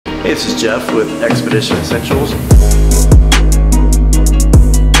Hey, this is Jeff with Expedition Essentials.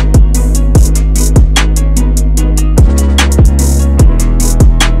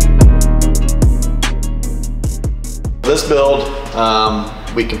 This build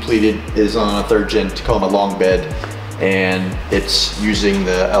we completed is on a 3rd Gen Tacoma Longbed, and it's using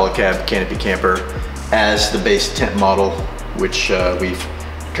the Alu Cab Canopy Camper as the base tent model, which we've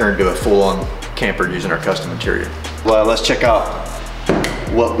turned to a full-on camper using our custom interior. Well, let's check out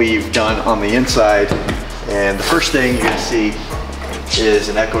what we've done on the inside, and the first thing you're going to see is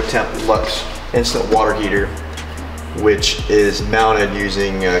an EcoTemp Lux instant water heater, which is mounted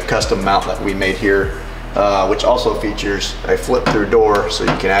using a custom mount that we made here, which also features a flip-through door, so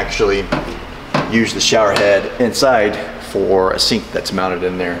you can actually use the shower head inside for a sink that's mounted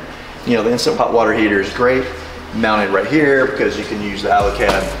in there. You know, the instant hot water heater is great, mounted right here because you can use the Alu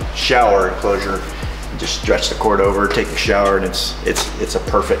Cab shower enclosure. Just stretch the cord over, take a shower, and it's a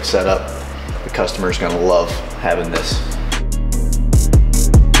perfect setup. The customer's gonna love having this.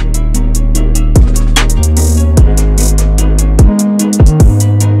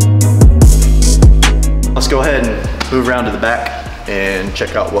 Let's go ahead and move around to the back and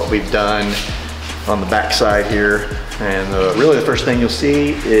check out what we've done on the back side here. And really the first thing you'll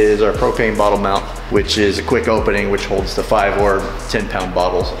see is our propane bottle mount, which is a quick opening which holds the 5 or 10-pound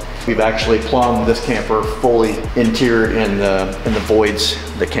bottles. We've actually plumbed this camper fully interior in the voids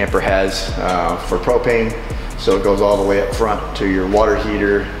the camper has for propane. So it goes all the way up front to your water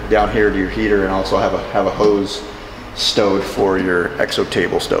heater, down here to your heater, and also have a hose stowed for your exo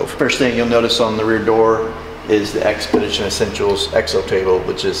table stove. First thing you'll notice on the rear door is the Expedition Essentials exo table,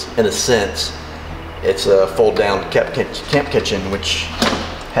 which is, in a sense, it's a fold down camp kitchen, which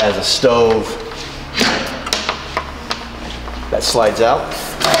has a stove that slides out.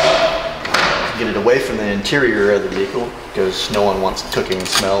 Get it away from the interior of the vehicle because no one wants cooking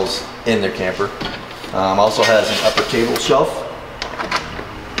smells in their camper. Also has an upper table shelf.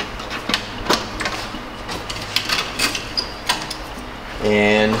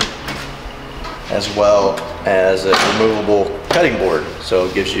 And as well as a removable cutting board. So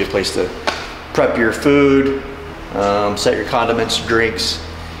it gives you a place to prep your food, set your condiments, drinks,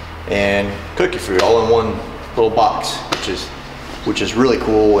 and cook your food all in one little box, which is really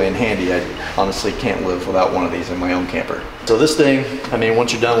cool and handy. I honestly can't live without one of these in my own camper. So this thing, I mean,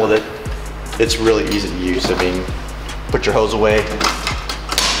 once you're done with it, it's really easy to use. I mean, put your hose away,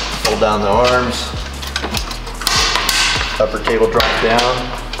 fold down the arms, upper table drops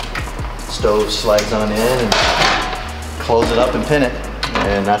down, stove slides on in, and close it up and pin it.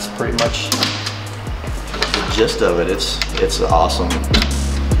 And that's pretty much the gist of it. It's awesome.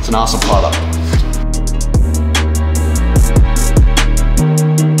 It's an awesome product.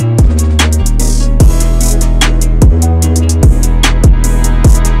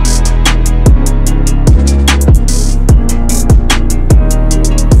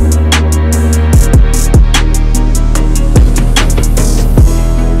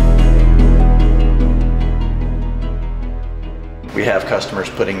 We have customers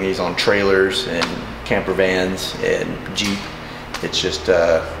putting these on trailers and camper vans and Jeep. It's just,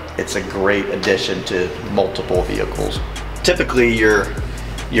 it's a great addition to multiple vehicles. Typically your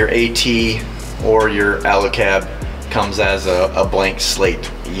AT or your Alu Cab comes as a blank slate.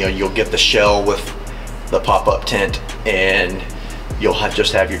 You know, you'll get the shell with the pop-up tent, and you'll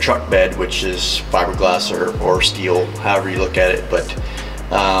just have your truck bed, which is fiberglass or steel, however you look at it. But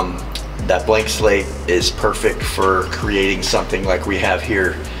that blank slate is perfect for creating something like we have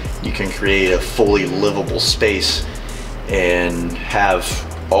here. You can create a fully livable space and have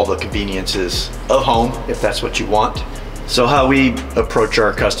all the conveniences of home if that's what you want. So how we approach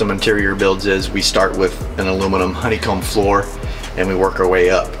our custom interior builds is we start with an aluminum honeycomb floor, and we work our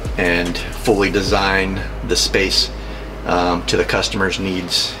way up and fully design the space to the customer's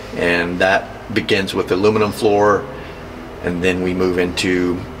needs. And that begins with aluminum floor, and then we move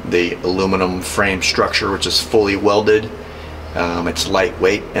into the aluminum frame structure, which is fully welded. It's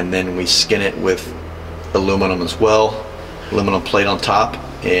lightweight, and then we skin it with aluminum as well, aluminum plate on top,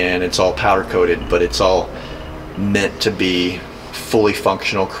 and it's all powder coated, but it's all meant to be fully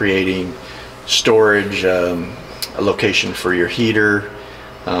functional, creating storage, a location for your heater.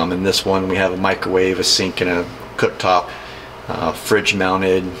 In this one we have a microwave, a sink, and a cooktop, fridge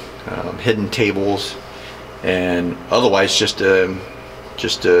mounted, hidden tables, and otherwise just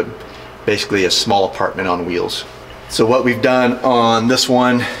basically a small apartment on wheels. So what we've done on this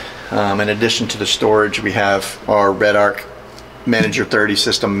one, in addition to the storage, we have our Red Arc Manager 30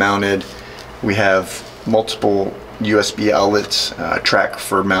 system mounted. We have multiple USB outlets, track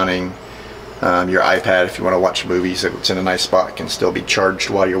for mounting Your iPad, if you want to watch movies, it's in a nice spot, can still be charged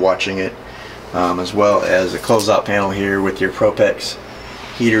while you're watching it. As well as a closeout panel here with your Propex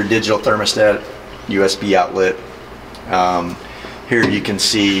heater, digital thermostat, USB outlet. Here you can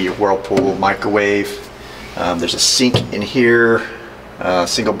see your Whirlpool microwave. There's a sink in here,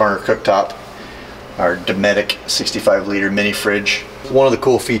 single burner cooktop, our Dometic 65-liter mini fridge. One of the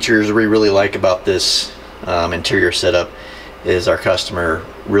cool features we really like about this interior setup is our customer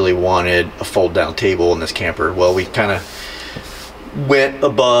really wanted a fold down table in this camper. Well, we kind of went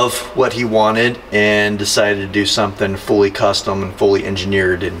above what he wanted and decided to do something fully custom and fully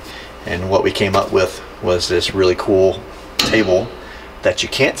engineered, and what we came up with was this really cool table that you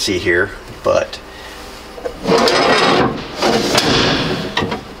can't see here, but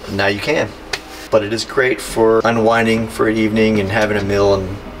now you can. But it is great for unwinding for an evening and having a meal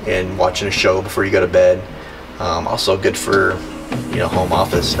and watching a show before you go to bed. Also good for, you know, home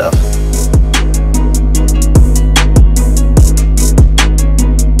office stuff.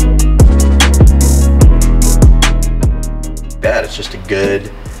 It's just a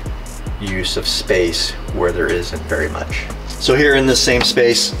good use of space where there isn't very much. So here in this same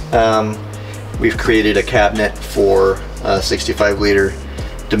space, we've created a cabinet for a 65-liter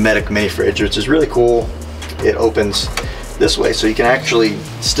Dometic mini fridge, which is really cool. It opens this way, so you can actually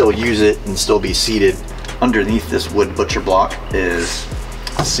still use it and still be seated. Underneath this wood butcher block is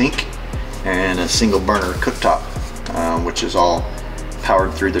a sink and a single burner cooktop, which is all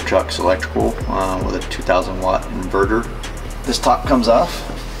powered through the truck's electrical with a 2,000 watt inverter. This top comes off,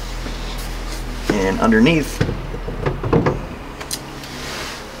 and underneath,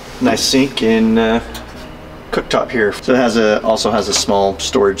 nice sink and cooktop here. So it has also has a small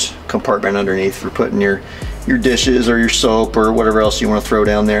storage compartment underneath for putting your dishes or your soap or whatever else you want to throw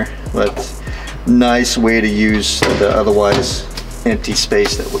down there. But nice way to use the otherwise empty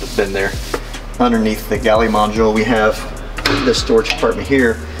space that would have been there. Underneath the galley module, we have this storage compartment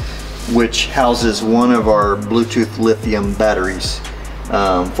here, which houses one of our Bluetooth lithium batteries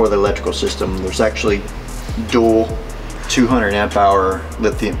for the electrical system. There's actually dual 200 amp hour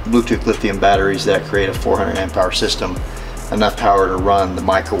Bluetooth lithium batteries that create a 400 amp hour system, enough power to run the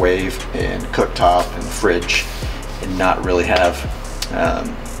microwave and cooktop and fridge and not really have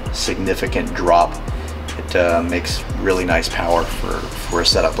significant drop. It makes really nice power for a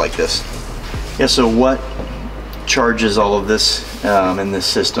setup like this. Yeah, so what charges all of this in this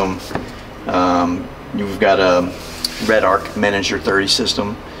system? You've got a Red Arc Manager 30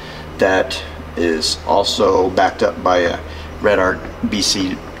 system that is also backed up by a Red Arc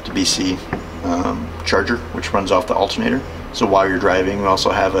BC to BC charger, which runs off the alternator. So while you're driving, we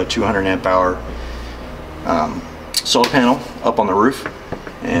also have a 200 amp hour solar panel up on the roof.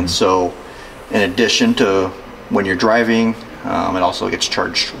 And so in addition to when you're driving, it also gets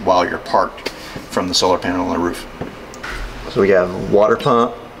charged while you're parked from the solar panel on the roof. So we have water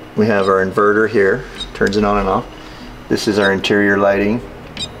pump, we have our inverter here, turns it on and off. This is our interior lighting.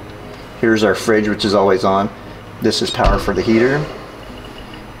 Here's our fridge, which is always on. This is power for the heater.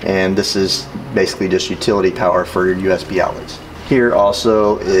 And this is basically just utility power for your USB outlets. Here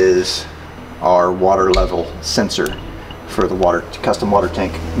also is our water level sensor for the custom water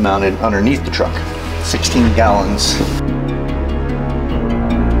tank mounted underneath the truck. 16 gallons.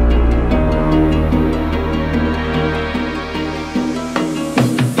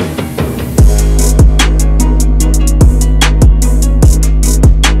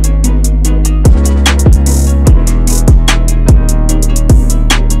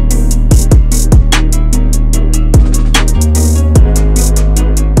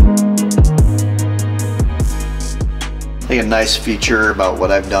 I think a nice feature about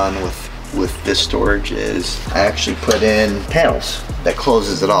what I've done with this storage is I actually put in panels that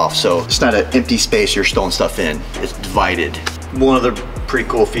closes it off, so it's not an empty space you're storing stuff in, it's divided. One of the pretty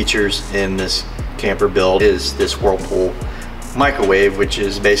cool features in this camper build is this Whirlpool microwave, which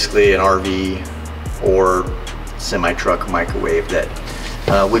is basically an RV or semi-truck microwave that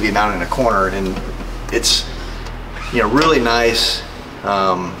would be mounted in a corner, and it's, you know, really nice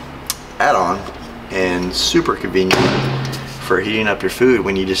add-on and super convenient for heating up your food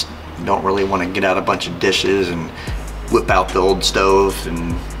when you just don't really want to get out a bunch of dishes and whip out the old stove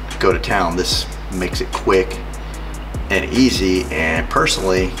and go to town. This makes it quick and easy, and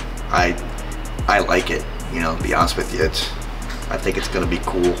personally I like it, you know, to be honest with you. I think it's going to be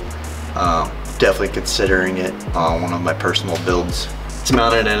cool. Definitely considering it on one of my personal builds. It's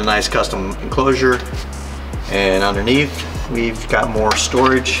mounted in a nice custom enclosure, and underneath we've got more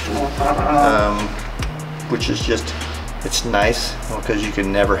storage, which is just, it's nice because you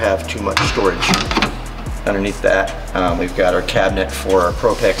can never have too much storage. Underneath that, we've got our cabinet for our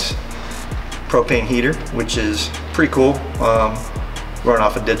Propex propane heater, which is pretty cool. Running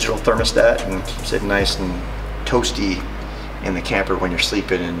off a digital thermostat and sitting nice and toasty in the camper when you're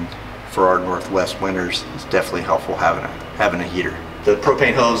sleeping. And for our Northwest winters, it's definitely helpful having a heater. The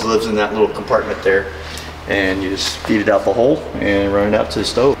propane hose lives in that little compartment there, and you just feed it out the hole and run it out to the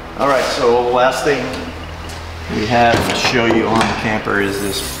stove. All right, so last thing we have to show you on the camper is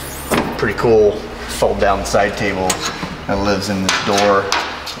this pretty cool fold down side table that lives in this door,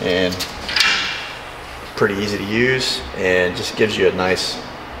 and pretty easy to use, and just gives you a nice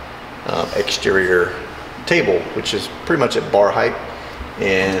exterior table, which is pretty much at bar height.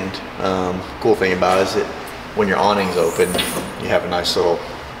 And cool thing about it is that when your awning's open, you have a nice little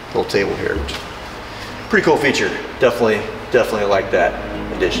table here, which is a pretty cool feature. Definitely like that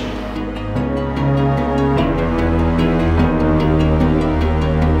addition.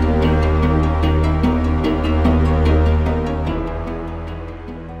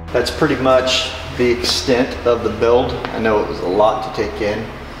 That's pretty much the extent of the build. I know it was a lot to take in.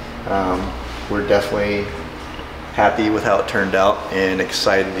 We're definitely happy with how it turned out and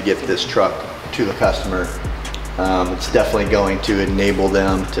excited to get this truck to the customer. It's definitely going to enable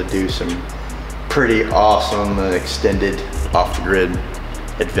them to do some pretty awesome extended off-the-grid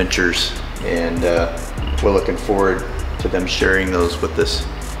adventures, and we're looking forward to them sharing those with us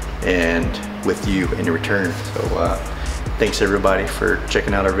and with you in return. So thanks everybody for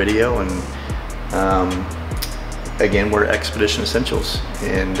checking out our video, and again, we're Expedition Essentials,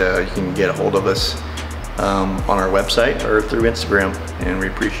 and you can get a hold of us on our website or through Instagram, and we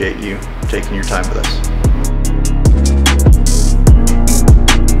appreciate you taking your time with us.